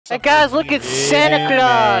Hey guys, look at Santa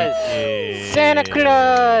Claus! Santa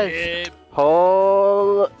Claus!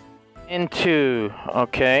 Hole into.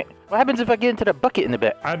 Okay. What happens if I get into the bucket in the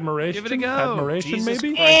back? Admiration. Give it a go. Admiration, Jesus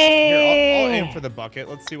maybe. Christ. Here, I'll aim for the bucket.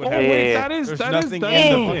 Let's see what happens. Wait, Yeah. that is There's nothing in the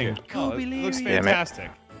thing. bucket. Oh, it looks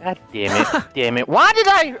fantastic. God damn it. Damn it. Why did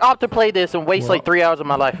I opt to play this and waste like 3 hours of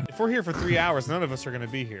my life? If we're here for 3 hours, none of us are gonna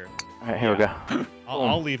be here. Alright, here we go.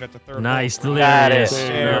 I'll leave at the third. Nice, hole. Delirious.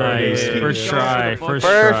 Got it. Nice. First try. First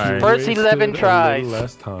First, try. first 11 tries.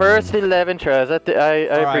 Less time. First 11 tries. I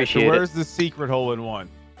appreciate so it. where's the secret hole in one?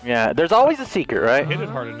 Yeah, there's always a secret, right? Hit it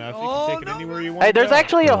hard enough. You can take it anywhere you want. Hey, there's to go.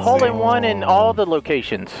 actually a hole in one in all the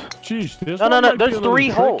locations. Jeez, this No, one no, no. might be There's a little 3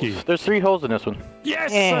 holes. tricky. There's 3 holes in this one.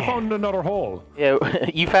 Yes, Yeah. I found another hole. Yeah,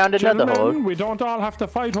 you found another Gentlemen, hole. we don't all have to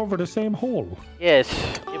fight over the same hole. Yes.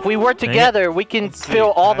 If we work together, we can Let's see. fill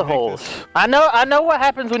all Can the I make holes. this? I know what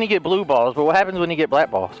happens when you get blue balls, but what happens when you get black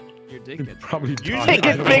balls? Your dick You gets probably Usually It die.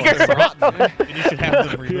 gets the bigger. balls are rotten, and you should have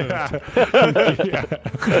them removed. Yeah.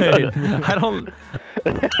 I don't.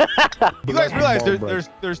 You guys realize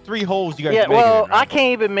there's 3 holes you guys Yeah, can make well, it in, right? I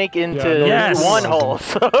can't even make into Yes. one hole.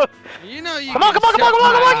 So. You know you. Come on, come on, come on, come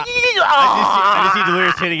on, come on! I just see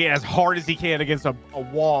Delirious hitting it as hard as he can against a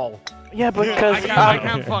wall. Yeah, because I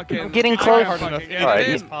can't fucking. I'm getting I can't close. Hard fucking enough get Alright,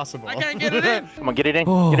 it as in. possible. I can't get it in. Come on, get it in.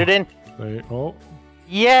 Oh. Get it in. Oh,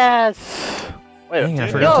 Yes. Wait, Dang, I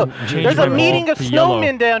yo, forgot to change there's my a meeting ball of to yellow.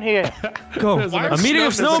 snowmen down here. Go. Why are A meeting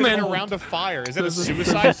of sitting snowmen. around a fire. Is that a There's a-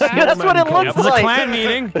 suicide Yeah, pact? that's what it looks There's a like. clan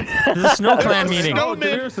meeting. There's a snow clan meeting. Snow-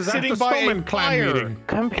 Delirious is at sitting the by a Snowman clan fire. meeting.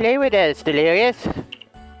 Come play with us, Delirious.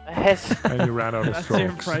 Yes. And you ran out of That's your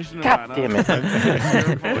strokes. impression of God Anna. damn it.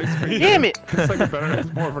 Your voice for you. Damn it. It's like better.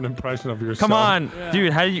 It's more of an impression of yourself. Come on, Yeah.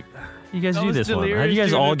 dude. How do you guys That do was this one? How do Delirious you guys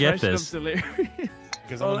doing all an get impression this? of Delirious.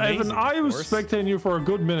 Because I'm Well, amazing, Evan, I of was course. spectating you for a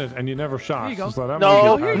good minute and you never shot. you go. So that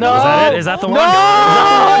No, might be- no. Is that it? Is that the one? No! No!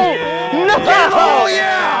 No!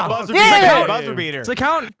 yeah! Buzzer Yeah! beater. Buzzer beater. Does it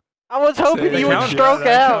count? I was hoping you would count? stroke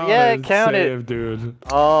out. Yeah, it counted. Save, dude.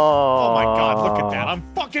 Oh. Oh my god, look at that. I'm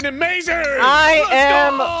fucking amazing!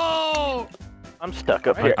 I'm stuck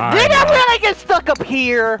up here. Alright. Did I really get stuck up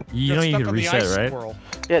here? You know you Stuck can on the reset, ice right? squirrel.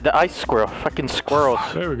 Yeah, the ice squirrel. Fucking squirrels.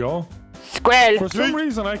 There we go. Squirrel. For some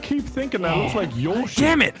reason, I keep thinking that looks like Yoshi.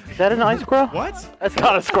 Damn it! Is that an ice squirrel? What? That's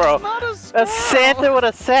not a squirrel. Not a That's Santa with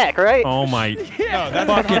a sack, right? Oh my! No, that's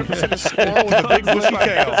 100% a squirrel with a big bushy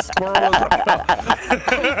tail. Squirrel. Look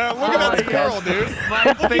at that squirrel, dude.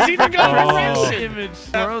 He's even got Oh. Christmas image.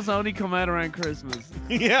 Squirrels only come out around Christmas.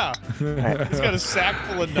 Yeah. He's got a sack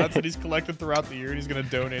full of nuts that he's collected throughout the year, and he's going to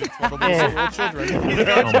donate it to all the little children.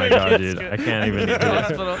 Oh my god, dude! I can't even do this.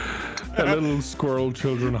 Hospital. That little squirrel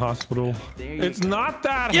children hospital. There you It's go. not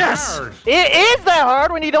that Yes! hard. It is that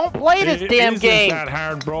hard when you don't play this It damn isn't game. that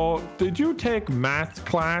hard, bro. Did you take math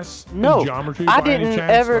class No, in geometry I by any didn't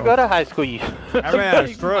chance? ever No. go to high school. You. I ran out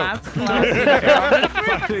of stroke. Math class.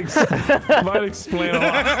 Might explain a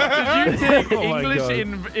lot. Did you take Oh my English God.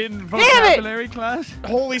 in vocabulary class?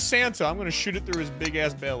 Holy Santa, I'm going to shoot it through his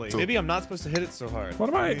big-ass belly. Maybe I'm not supposed to hit it so hard. What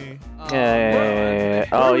am I? Yeah. Where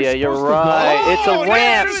Oh are we yeah, you're supposed to go? right. It's Oh, a yeah,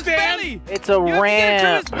 ramp. it's belly. It's a You have to get it to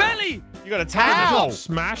ramp. his belly. You got to time How? it.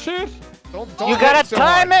 Smash it? Don't You hit gotta it so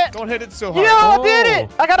time hard. it. Don't hit it so Yo, hard. I did it.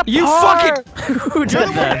 I got a You par. fucking! Who did We're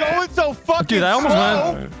that? going so fucking Dude, I almost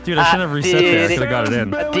slow. went. Dude, I shouldn't have reset there. I did could have got it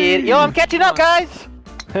in. I did. Yo, I'm catching up, guys.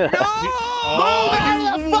 Oh,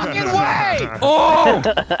 Fucking way! Oh!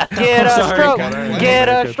 Get a sorry. stroke. Get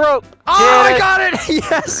a stroke. Oh, Get I a- got it!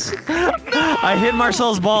 Yes! I hit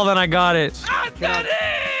Marcel's ball, then I got it. So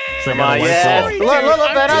I Come got on, a white yeah. ball. Look,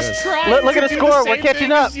 I'm Ben, just up. trying Look to at the do score. same We're catching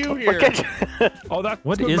thing up. as you We're here. catching. Oh, that's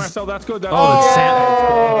What good, is- Marcel. That's good. That's Oh, it's good. Santa. I can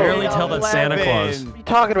Oh. barely tell that's Santa Claus. What are you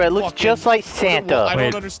talking about? It looks just like I Santa. don't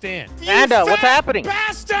Wait. understand. Santa, what's happening?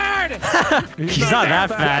 Bastard! He's not that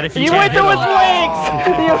fat if you You can't went hit through him. his legs.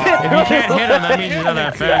 If you can't hit him, that means you're not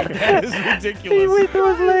that fat. That is He ridiculous. went through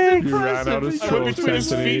his legs. You ran out of I went stroke, between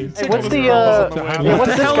his Anthony. feet. Hey, what's the Yeah, what's What the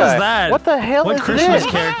this hell guy? is that? What the hell What is Christmas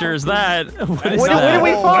this? character is that? What is What did that?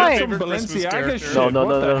 we Oh, find? my favorite Christmas Balenciaga character. shit. No, no, What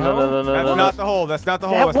no, the no, hell? no, no, no, That's no, not no. the hole. That's not the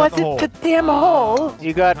hole. That That's not the wasn't hole. the damn hole.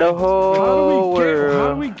 You got the How do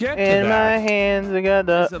hole we get to in that? my hands. I got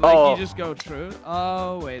the. Is it like Oh, you just go through?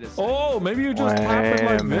 Oh, wait a second. Oh, maybe you just tap it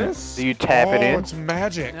like this? do you tap it Oh, in? it's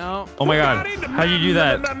magic. No. Oh my god. How do you do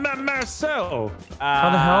that? Marcel. How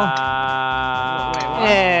the hell? Wait, what? How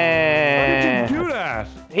Yeah. did you do that?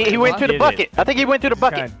 He went through the Did it. bucket. I think he went through the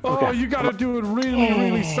bucket. Oh, you gotta do it really,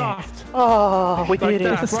 really soft. Oh, we Like did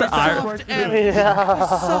that. it. the Right there, iron- right there. Yeah.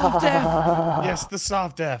 Soft F. Yes, the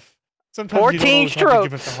soft F. Sometimes 14 you don't always have to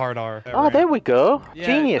give it strokes. the hard R. Oh, there we go. Yeah,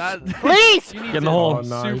 Genius. that- Please. You need Get in the to hole. Oh,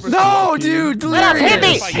 nice. super No, speed. dude, Let us hit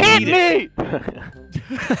me. Delirious. Hit me.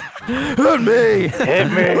 Hit me. Hit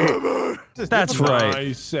me. That's right.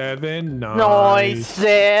 Nice, 7, Nice.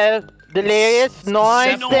 Delirious.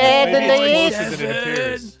 Nice. Delirious.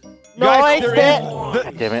 Delirious. Nice. there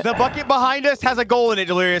God damn it. The bucket behind us has a goal in it,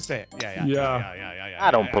 Delirious. Yeah. I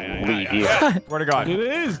don't believe you. Swear to God. It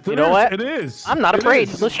is. You know what? It is. I'm not It afraid.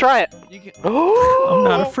 is. Let's try it. You can- Oh I'm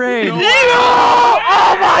not afraid. Oh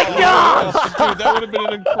my god! Dude, that would have been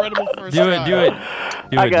an incredible first Do it, try. do it.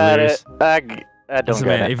 Do I it, got Delirious. it. I don't Listen,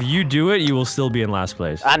 got man, it. if you do it, you will still be in last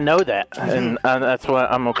place. I know that, and that's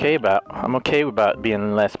what I'm okay about. I'm okay about being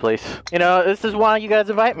in last place. You know, this is why you guys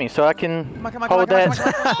invite me, so I can hold that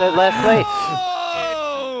last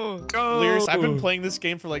place. Delirious, I've been playing this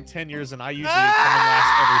game for like 10 years, and I usually come in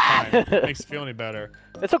last every time. It makes it feel any better.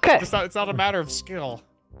 It's okay. It's not a matter of skill.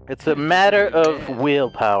 It's a matter of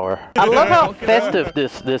willpower. I love how festive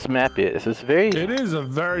this map is. It's very. It is a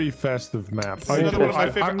very festive map. This is another one of my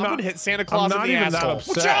favorite. I'm gonna hit Santa I'm Claus not in the even that asshole.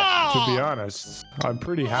 upset, to be honest. I'm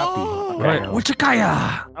pretty happy. Right. now.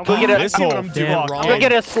 Wachakaya. I'm gonna get a. This is what I'm doing Damn. wrong. I'm gonna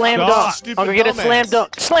get a slam God, dunk. I'm stupid gonna get a slam dumbass.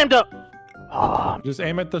 dunk. Slam dunk. Oh, Just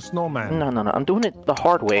aim at the snowman. no. I'm doing it the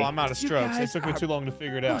hard way. Oh, I'm out of strokes. It took me too long to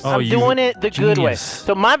figure it out. Oh, I'm you doing it the good way. genius.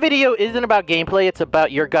 So my video isn't about gameplay. It's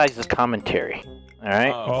about your guys' commentary. All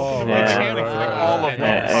right. Oh, Yeah. right. All of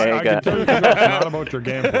Yeah, them. there you I go. can tell you it's not about your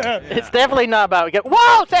gameplay. It's definitely not about.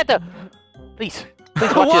 Whoa, Santa! Please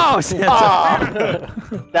watch Wow, it. Santa.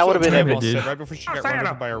 Aw. That would have been Damn epic. it, dude. Right before she got run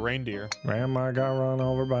over by a reindeer. Grandma got run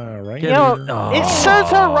over by a reindeer You know, Oh. it serves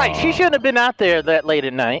her right. She shouldn't have been out there that late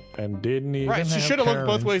at night. and didn't even Right, she have should have looked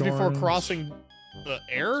both car ways before insurance. crossing the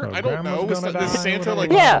air. So I don't know. grandma's Was gonna this die Santa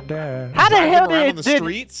like? Yeah. Dad. How the Driving hell around did on the did?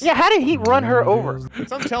 streets? Yeah, how did he run her over?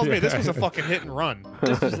 Something tells me this was a fucking hit and run.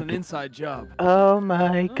 This was an inside job. Oh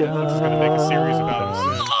my She's gonna make a series about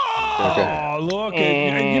him soon. Oh, look.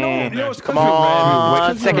 And you know, it's Come 'cause you're on,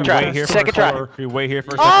 red. It's 'cause second you're try, red hair second for try. color. Can we wait here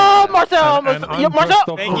for a second? Oh, Marcel! And Yeah, I'm Marcel! dressed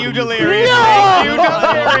up Thank for you, you. Delirious. No! Thank you,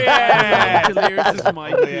 Delirious. Delirious is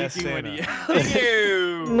Mike Yeah, peeking when he. Thank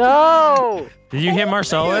you. No! Did you hit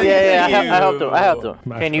Marcella? Yeah, I helped him. I helped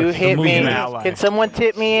him. Can you hit me? moving ally. Can someone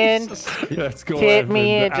tip me in? Let's go. Tip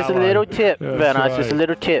me in, Evan, just a ally. little tip, That's Vanos, just a right.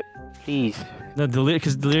 little tip, please. No,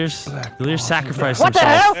 because Delirious sacrificed What the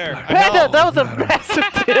himself. hell? There, I Panda, know. that was a massive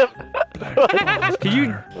tip. Could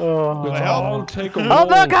you? Let's all take a Oh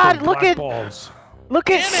my roll God, for look black at- balls. Look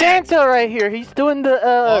at Santa right here. He's doing the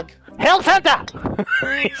Look. Hell Santa.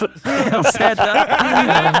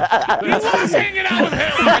 Santa. He's hanging out with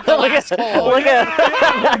him at the Look last at, hole. look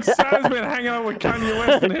at. Like Sam's been hanging out with Kanye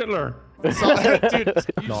West and Hitler. Dude, You just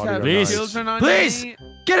Naughty have Please. children on Please. your knee.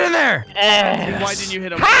 Get in there. Then why didn't you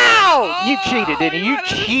hit him? How? You cheated, didn't you? You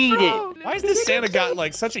cheated. why is this Santa got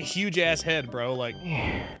like such a huge ass head, bro? Like,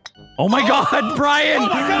 Oh my God, Brian.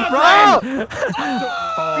 Oh,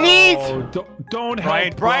 please. Oh, don't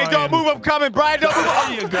help Brian, don't move. I'm coming. Brian, don't move.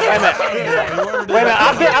 There you go. Wait a minute.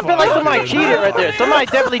 I feel like somebody cheated right there. Somebody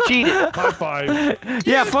definitely cheated. High five.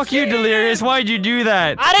 Yeah, fuck you, Delirious. Why'd you do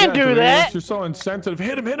that? I didn't do that. You're so insensitive.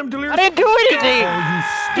 Hit him, Delirious. I didn't do anything.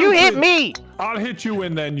 Oh, You hit stupid. me. I'll hit you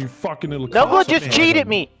in then, you fucking little. Noble cocksucker. just cheated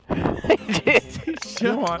me. You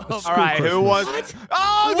know what? Screw All right, who Christmas. was?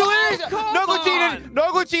 Oh, Delirious. Come Nogle on. cheated.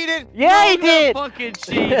 Nogle cheated. Yeah, he No, did. Fucking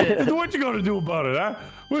cheated. What you gonna do about it, huh?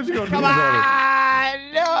 What you gonna do Come about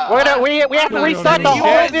on. No. We have to No, restart no, the no,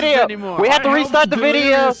 whole no. video. Anymore. We have to it? restart the video.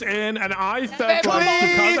 Delirious in, and I felt like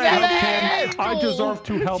because I helped him, I deserve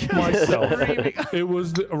to help myself. It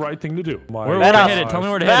was the right thing to do. Where Vanos. to hit it? Tell me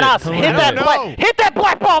where to hit it. Vanos, Tell me hit where to that hit it. black, hit that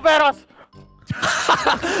black ball, Vanos.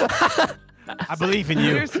 I believe in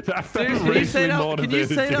you. Can you say that? Can you say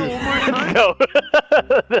that one more time? Go.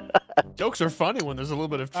 jokes are funny when there's a little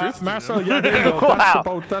bit of truth. to Marcel, them. yeah, there you go.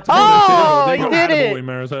 Wow. That's Oh, about it. he There did you it. go. Attaboy,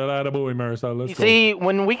 Marcel. Attaboy, Marcel. Let's You go. see,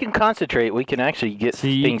 when we can concentrate, we can actually get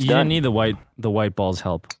See, you things didn't done. need the white ball's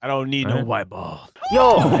help. I don't need no Right. white ball.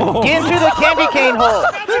 Yo, get into the candy cane hole.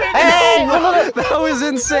 Hey, look. That was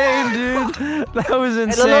insane, dude. That was Hey,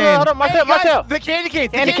 insane. look, Marcel. The candy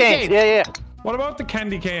canes. Candy canes. Yeah. What about the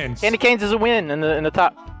candy cans? Candy canes is a win in the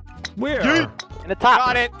top. Where? In the top.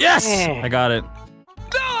 Got it. Yes, Yeah. I got it.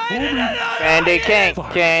 Candy cane,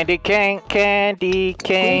 candy cane, candy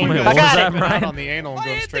cane. Wait, I what was got that, it. Not Brian? on the anal and Why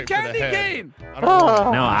going hit the straight for the candy head. cane? I don't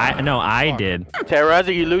know. Oh. No, I did.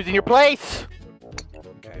 Terrorizer, you losing your place?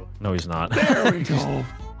 No, he's not. There we go.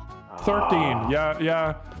 13.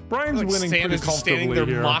 Yeah. Brian's Like winning Santa's pretty just standing comfortably there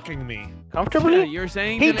here. mocking me. Comfortably? Yeah, you're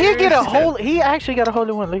saying He did get a Delirious? hole. He actually got a hole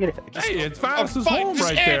in one. Look at it. Hey, it's Oh, Vanis's fine, home just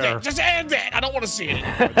right end there. it. Just end it. I don't want to see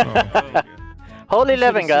it. Hole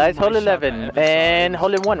 11, guys. Hole 11. And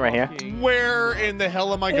hole in 1 right here. Where in the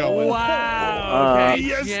hell am I going? Wow. Okay.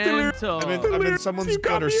 Yes, gentle. I'm in someone's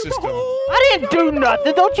gutter system. I didn't do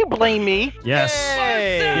nothing. Don't you blame me. Yes.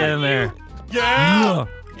 Get in there. Yeah.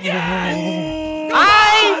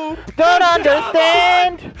 I don't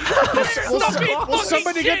understand. Will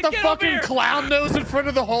somebody get the fucking clown nose in front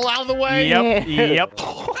of the hole out of the way? Yep. Yep.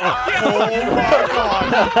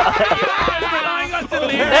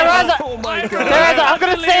 Oh my god. Teresa, I'm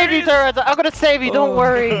gonna save you, Teresa. I'm gonna save you. Don't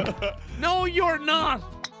worry. No, you're not.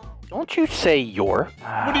 Don't you say your.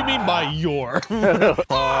 What do you mean by your? You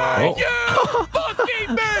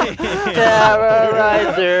fucking man.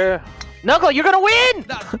 Terrorizer. Knuckle, you're gonna win!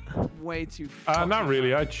 That's way too far. Not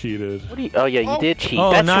really. I cheated. What do you, oh, yeah, you did cheat.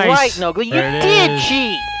 Oh, That's nice. right, Knuckle. You There it did is.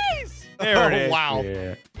 cheat. There it is. Wow.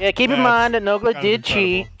 Yeah. Yeah, keep in mind that Knuckle kind of did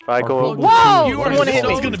cheat. I go, Look, whoa! you You are want to hit so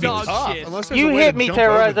me? It's gonna be dog tough. shit. Unless there's You a way hit to me, jump over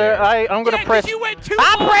Terrorizer. there. I'm gonna Yeah, 'cause press. you went too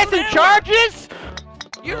I'm far pressing there. charges!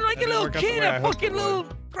 You're like a Didn't little work out the kid, way I a hoped fucking it would. little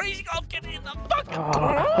crazy golf kid in the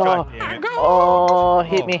fucking. Oh,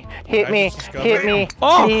 hit me, hit I me, just discovered- hit me,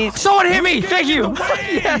 Oh, please. someone hit me. Thank you.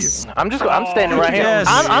 Yes. I'm standing right here. Yes.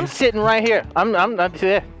 I'm sitting right here. I'm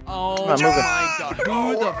there. Oh I'm my moving. god,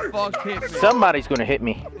 who the fuck hit me? Somebody's gonna hit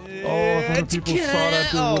me. Oh, if other people saw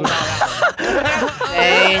that, they Oh, would've-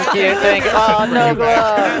 Thank you, thank you. Oh, no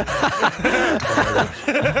glove.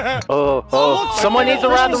 Oh, someone needs to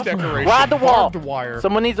ride the wall. Barbed wire.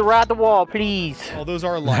 Someone needs to ride the wall, please. Oh, those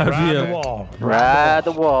are live. That'd be Ride a- the wall. Ride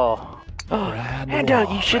the wall. Panda,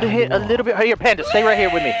 you should have hit a little bit. Here, Panda, stay right here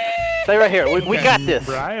with me. Stay right here. We got this.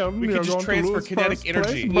 Brian, We you're can just going to transfer lose kinetic first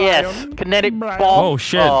energy. place, Yes, Brian. kinetic Brian. ball. Oh,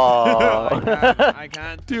 shit. Oh. I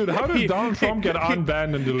can't. Dude, how does Donald Trump get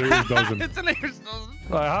unbanned and Delirious doesn't? It's Delirious doesn't.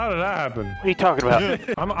 Like, how did that happen? What are you talking about?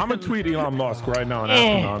 I'm gonna tweet Elon Musk right now and ask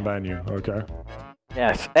him to unban you, okay?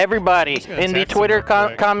 Yes, everybody Just gonna in the text him Twitter real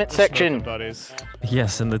quick. comment We're smoking section. buddies.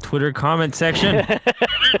 Yes, in the Twitter comment section.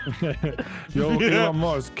 Yo, Elon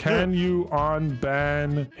Musk, can you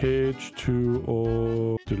unban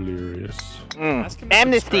H2O Delirious? Ask him to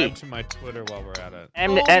Amnesty. subscribe to my Twitter while we're at it. Oh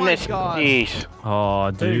my God. Amnesty.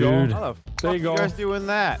 Oh, There you go. dude. There you go. doing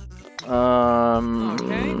that? Get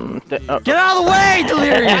out of the way,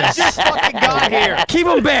 Delirious. Just fucking got here. Keep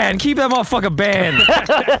him banned. Keep that motherfucker banned.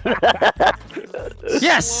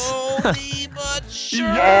 Yes. Slowly but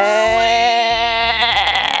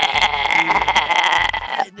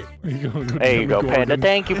There you go, Panda.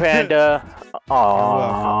 Thank you, Panda. Oh,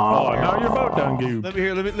 Aww. now you're about done, dude.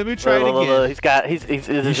 Let me try it again. He's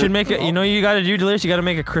You should make it. You know, what you gotta do, Delirious. You gotta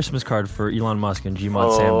make a Christmas card for Elon Musk and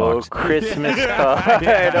Gmod Sandbox. Christmas card.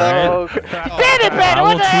 Oh, Alright. damn it, Panda. I What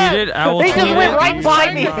will the heck? tweet it. I will He tweet just went it. right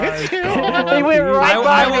by me. He went right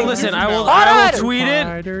by I will me. listen. I will Hold on. tweet it.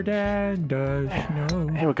 Spider Dan does know.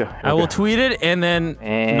 Here we go. I will tweet it, and then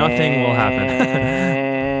nothing will happen.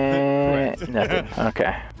 Nothing.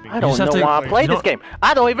 Okay. I just don't have know to- why I play you this don't- game.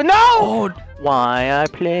 I don't even know Oh, why I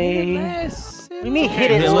play. We mean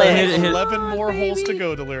hit it Hit it, left. hit it. 11 more holes to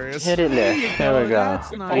go, Delirious. Hit it left. There we go.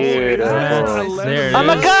 That's nice. Beautiful. there it Oh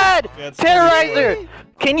my is. God! That's Terrorizer!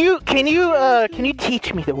 Can you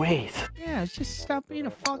teach me the ways? Yeah, just stop being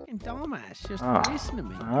a fucking dumbass. Just Ah. listen to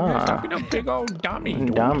me. You're a big old dummy.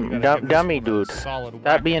 dude. Dummy dude. Solid Stop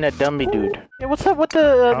whack. being a dummy dude. Hey, what's up with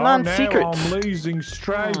the Oh, non-secrets? now I'm losing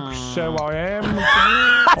strokes, so I am. I'm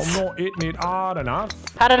not hitting it hard enough.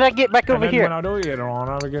 How did I get back And over then here? when I do hit it on,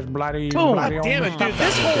 I get bloody, Boom. bloody God on damn the it, dude. top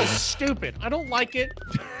This of hole it. is stupid. I don't like it.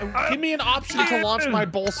 Give me an option to launch my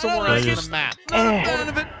ball somewhere else on the map.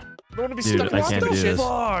 Eh. I don't want to be Dude, stuck I in can't do this. this.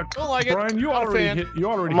 Fuck. Don't like it. Brian, you Not a already fan. hit. You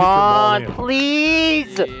already Come hit on, the ball in.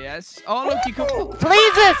 please! Yes. Oh, look, you can.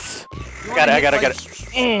 Please us! I got it.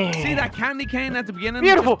 See that candy cane at the beginning?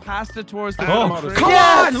 Beautiful. Just passed it towards the. Oh, tree. come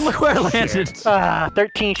Yes. on! Look where I landed.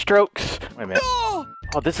 13 strokes. Wait a minute. Oh,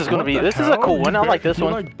 Oh, this is gonna What be. the This is a hell? cool You one. I like this you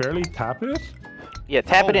one. like barely tap it? Yeah,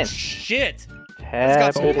 tap it Oh, in. shit. Tap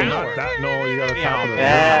got some it in. power. Not that. No, you gotta Yeah, tap it.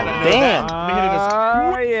 Yeah, damn. Let me hit it as-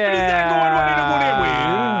 Oh, What is that going on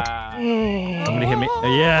in the Somebody hit me.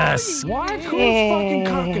 Yes. Why? Who's fucking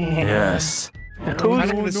cocking me? Yes. I'm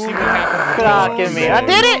gonna see what happens. Clocking me? I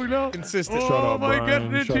did it. Consistent. Shut up,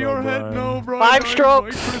 Brian. Shut up, Brian. bro. 5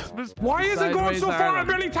 strokes. Why is it going so far? I'm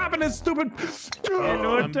barely tapping this stupid.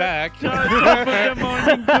 I'm back. Good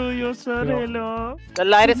morning to you, sir. Hello. The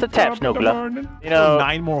lightest of taps, Nogla. You know,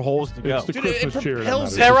 9 more holes to go. It's the Dude, it Christmas cheer. that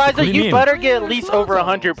propels matters. What do Terrorizer, you you mean? better get at least over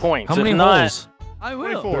 100 points. How many If not, holes? I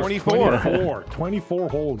will. 24. 24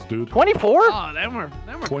 holes, dude. 24? Oh, them were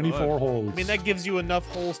 24 holes. I mean, that gives you enough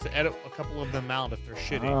holes to edit a couple of them out if they're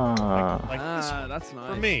shitty. Ah. Like this one. that's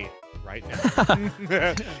nice. For me. right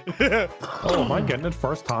now. Oh, am I getting it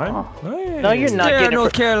first time? Hey. No, you're not Yeah, getting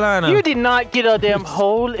North Carolina. You did not get a damn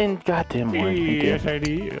hole in goddamn one. Yes, I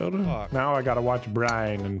did. Now I gotta watch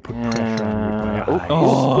Brian and put pressure on with my eyes.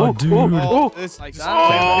 Oh, dude. Oh, this Like just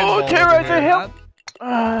that. Oh, Terrorizer, help!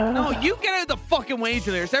 No, you get out of the fucking way,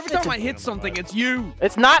 Delirious. Every time I hit something, it's you.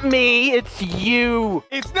 It's not me, it's you.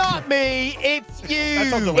 It's not me. It's you. That's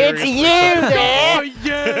not It's Delirious. you, man.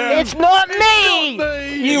 yeah. It's not me.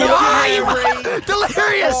 You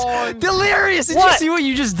Delirious! Delirious! Did you What? see what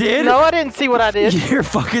you just did? No, I didn't see what I did. Your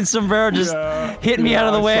fucking sombrero just hit me out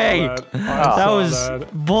of the I way. saw that. That was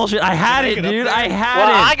bullshit. I had it, Pick it up dude. there. I had Well,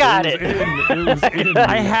 it. I got it. It was in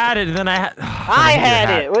I had it, and then I had. I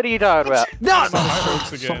had it. What are you talking about? No!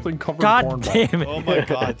 something covered God corn ball. damn it. Oh my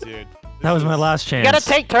god, dude. That was my last chance. You gotta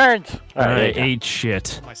take turns. I Alright, ate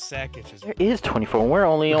shit. My sack itches. there is 24. We're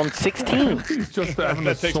only on 16. He's just having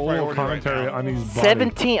a That takes solo priority right commentary now. on his body.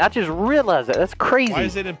 17. I just realized that. That's crazy. Why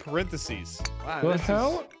is it in parentheses? Wow, What this the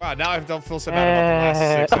hell? Wow, now I don't feel so bad about the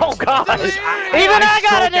last 6. Oh gosh. Even I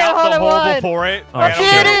got a Stroke damn out hole the in hole one. before it. Oh, I shit.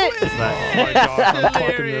 did it. Oh my god, I'm fucking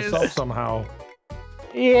Delirious. this up somehow.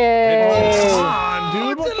 Yeah. Come on,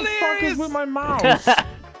 dude. What the fuck is with my mouse?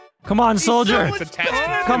 Come on, soldier. It's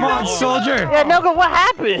attached. Come on, soldier. Yeah, Noga, what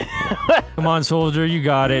happened? Come on, soldier. You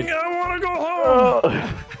got it. I want to go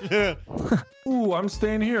home. Oh. Ooh, I'm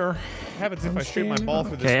staying here. What happens if I shoot my ball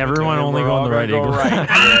through this? Okay, everyone window? only go on the right eagle.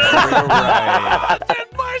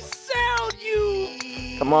 Marcel,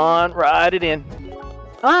 you. Come on, ride it in.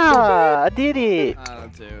 Ah, I did it.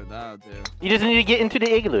 That'll do. You just need to get into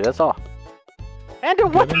the igloo, that's all. Panda,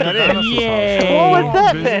 what the Yay. What was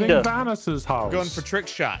that, Visiting Panda? Vanessa's house. Going for trick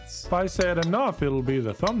shots. If I said enough, it'll be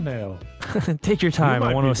the thumbnail. Take your time. I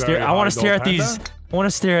might want be to very stare. I want to idle, stare at Panda. these. I want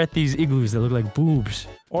to stare at these igloos that look like boobs.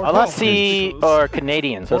 Or All I cockroaches. see are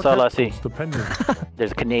Canadians, that's all I see. Depending.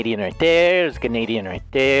 There's a Canadian right there, there's a Canadian right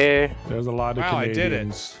there. There's a lot of Wow, I did it.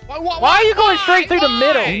 Canadians. Why are you going straight through the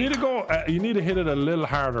middle? You need to go. You need to hit it a little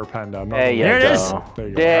harder, Panda. not There a you There it little- is. go. There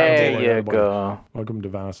you go. There Everybody, you everybody. go. Welcome to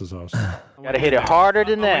Vanessa's house. Gotta hit it harder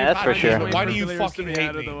than that, that's for sure. Why do you Delirious fucking to be hate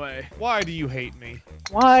out of me? the way. Why do you hate me?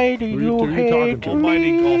 Why do Who you you talking hate to?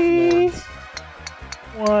 Almighty golf me? lords.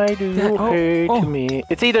 Why do you Oh, hate oh. me?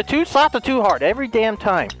 It's either too soft or too hard every damn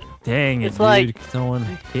time. Dang it, It's like dude. Someone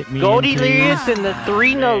hit me. Goldie into- Delirious and the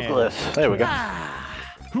three noseless. There we go.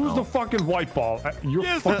 Who's the fucking white ball? You're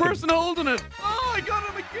Yes, the fucking. person holding it. Oh, I got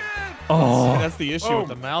him again. Oh. That's the issue Oh. with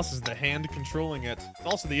the mouse is the hand controlling it. It's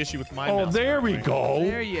also the issue with my Oh, mouse. there we go.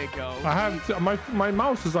 There you go. I have my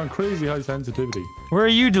mouse is on crazy high sensitivity. Where are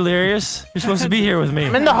you, Delirious? You're supposed to be here with me.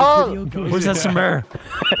 I'm in the hole. Where's that sombrero?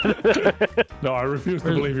 No, I refuse to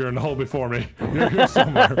believe you're in the hole before me. You're here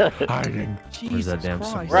somewhere hiding. Where's that damn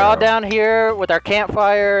Christ. We're all down here with our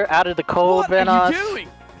campfire out of the cold, What been are on. you doing?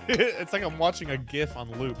 It's like I'm watching a GIF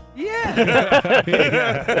on loop. Yeah.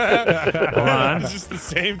 Hold on. It's just the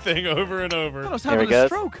same thing over and over. I was There we having a go.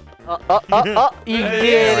 stroke. You did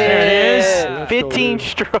There it is. it. 15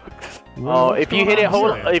 strokes. Oh, if you hit it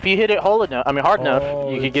hard enough, I mean hard enough,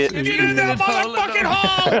 you could get. Get in that motherfucking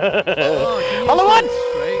hole! Only one!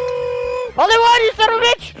 Straight. Only one, you son of a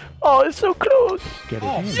bitch! Oh, it's so close. Get it.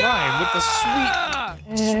 Oh, Ryan, with the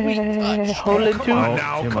sweet touch. Hole in Come two. on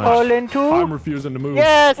now, too come much. on. Hole in I'm two. refusing to move.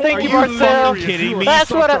 Yes, thank you, Marcel. kidding me?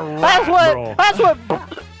 That's what. Bro. That's what.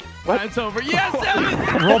 It's over. Yes,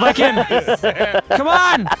 Evan. Roll back in. Come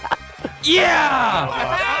on. Yeah.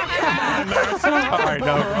 All right,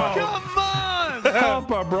 no. Come on.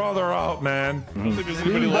 Help a brother out, man. I don't think there's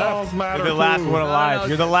anybody Team left. balls matter You're the last too. one alive.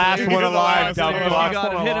 You're the last You're one the alive, last dumb one You fuck.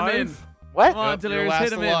 got him. Hit him in. What? Come on, You're Delirious. last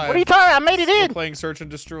Hit him in. alive. What are you talking about? I made it Still in. playing Search and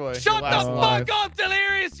Destroy. Shut You're last the alive. fuck up,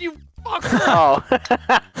 Delirious, you fucker. Oh.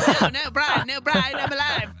 No, Brian, I'm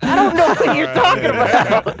alive. I don't know what you're talking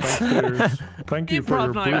about. Thank you for your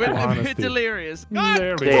Improv night brutal with honesty. Delirious.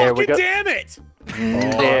 There we There go. we go. Damn it!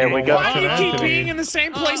 There we go. Why do you keep Anthony. being in the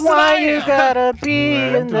same place that Why I you am? gotta be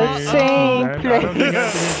in the Anthony. same I don't think place?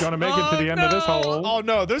 Anthony's gonna make it to the end of this hole. Oh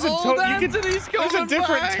no, there's a Old tone. Anthony's There's a coming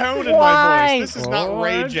different back. tone in Why? my voice. This is not Oh,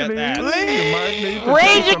 rage at Anthony, that. you might need to Rage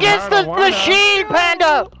take some against the marijuana. shield,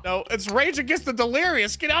 Panda! No, it's rage against the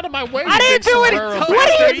delirious. Get out of my way. I you didn't big do it! sombrero What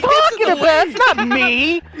are bastard. you talking about? It's not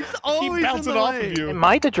me! He's Keep always bouncing in the off way. of you. Am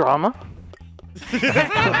I the drama?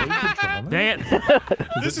 Dang it.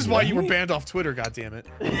 This is why you were banned off Twitter, goddammit.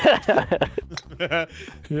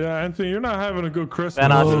 Yeah, Anthony, you're not having a good Christmas.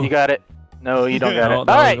 Van Austin, you got it. No, you don't got No, it.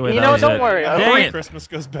 that Alright, was- wait, you that know, was don't it. worry. Dang it. Christmas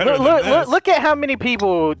goes better Look, than this. look at how many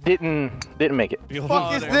people didn't make it. Feel Fuck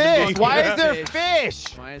the- is there's this? the Why big is there fish.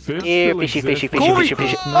 fish? Why is Fish Yeah, still fishy, fishy, exists. fishy, fishy,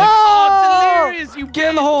 fishy. Oh, Oh! Delirious, you Get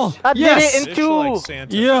in the hole. I did Yes. it in Fish two. like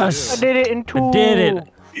Santa, Yes. I did it in two. I did it.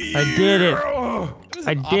 I did it.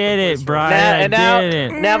 I did it, Brian. I did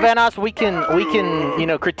it. Now, Vanos, we can, you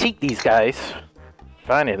know, critique these guys.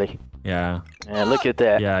 Finally. Yeah. Yeah, look at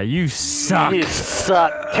that. Yeah, you suck. You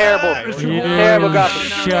suck. Terrible. You Terrible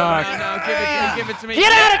graphics. suck. Give it to me.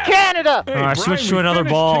 Get out of Canada! Oh, I switched to another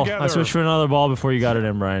ball. I switched to another ball before you got it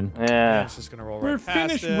in, Brian. Yeah. It's just gonna roll We're right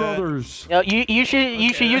past finished, it. brothers. You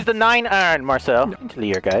should use the 9 iron, Marcel.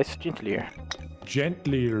 Gentlier, guys. Gentlier.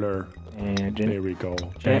 Gentlier. Yeah, There we go.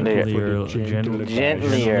 Gentlier.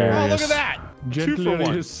 Gentlier. Oh, look at that! 2 for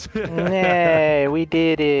 1. Gentlier. Hey, we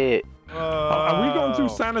did it. Are we going through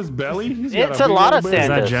Santa's belly? It's a lot of Is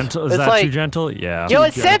Santa. that gentle? Is It's that like- too gentle? Yeah. Yo,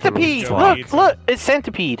 it's Gentle centipede. as Look, fuck. look, it's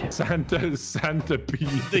centipede. Centipede.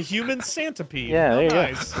 The human centipede. Yeah, there you go.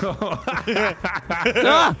 Nice.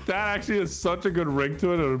 That actually has such a good ring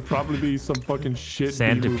to it. It would probably be some fucking shit.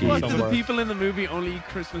 Centipede. What, do somewhere. the people in the movie only eat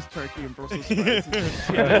Christmas turkey and Brussels sprouts?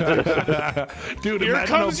 Dude, Here imagine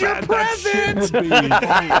comes how your bad that shit would be.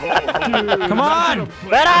 Dude, Come on.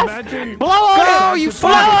 Let us imagine- blow on Go, it. you Blow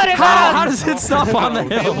fuck! on it, How man. does it stop on the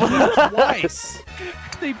hill? Twice.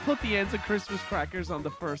 They put the ends of Christmas crackers on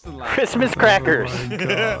the first and last. Christmas crackers. Oh my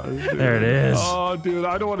God, dude. There it is. Oh, dude,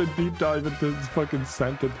 I don't want to deep dive into this fucking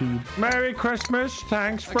centipede. Merry Christmas.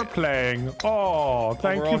 Thanks for playing. Oh,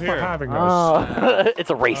 thank we're you all for here. having us. Oh,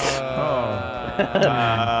 it's a race. Oh. All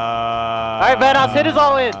right, Vanos, hit us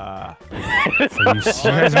all in. You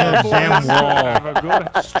guys built a damn wall. Have a good,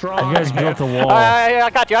 strong You guys built a wall. I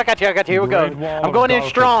got you. Here we go. Great wall I'm going of in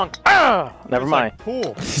strong. Never It's mind. like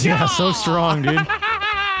pool. Yeah, so strong, dude.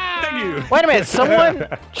 Thank you. Wait a minute. Someone.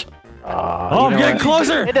 Oh, I'm getting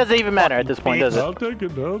closer. It doesn't even matter at this point, does it? I'll take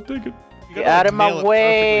it. I'll take it. You Get gotta, out of my nail it perfectly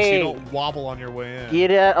way. So you don't wobble on your way in.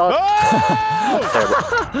 Get out. Oh,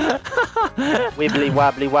 Oh! wibbly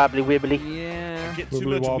wobbly wobbly wibbly. Yeah. Get too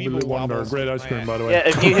Wibbly much wobbly weeble wonder. wobbles. Great ice cream, by the way. Yeah,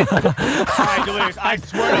 if you. Alright, Delirious, I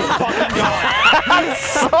swear to fucking God. I'm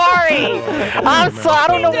sorry. I'm sorry. I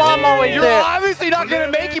don't know why I'm always You're there. obviously not gonna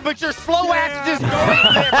make it, but your slow ass is just going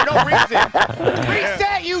there for no reason.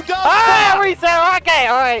 Reset, you dumb Ah, fuck! reset. Okay,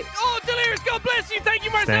 all right. Oh, Delirious, God bless you. Thank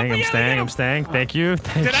you, Marcel. I'm staying. Thank you. Did I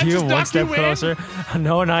Thank you. just One knock step you in? closer.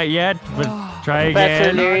 No, not yet. But try Professor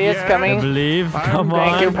again. Delirious yet. I coming. believe. Come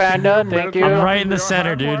Thank you, on. Panda. Thank you. I'm right in the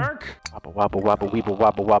center, dude. Wobble, wobble, wobble, weeble,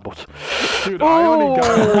 wobble, wobbles. Dude, I only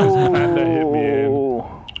got it because Panda hit me in. Ooh.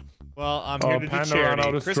 Well, I'm Oh, here to do Panda ran charity.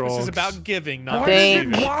 out of Christmas is strokes. about giving, not Why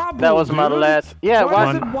think does it wobble, That was my dude? last. Yeah, Why why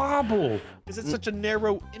does it wobble? Is it such a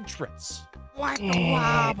narrow entrance?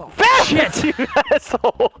 Wobble. Shit, you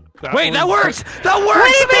asshole. Wait, that worked. That worked.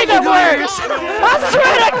 What do you mean that works? I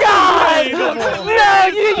swear to God! No,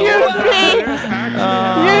 you used me.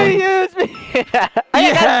 You used me.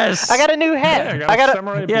 Yes. I got a new hat. Yeah, I got a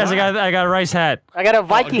samurai Yes, black. I got a rice hat.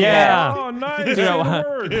 Viking yeah. hat. Oh, nice. Dude, Say the I-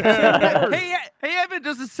 word. Say the word. Hey, Evan,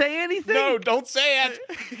 does it say anything? No, don't say it.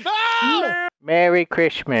 No! Merry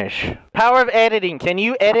Christmas. Power of editing. Can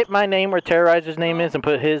you edit my name where Terrorizer's name is and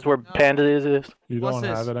put his where Panda is? You What's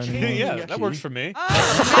don't have it this? anymore. Yeah, that works for me.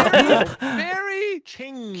 Very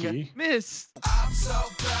Chingy. miss. I'm so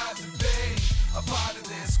proud to be a part of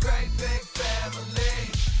this great big family.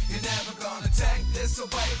 You're never gonna take this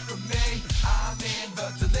away from me. I'm in the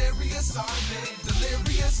delirious army,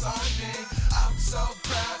 delirious army. I'm so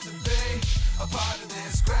proud to be a part of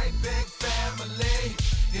this great big family.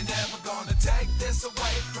 You're never gonna take this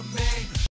away from me.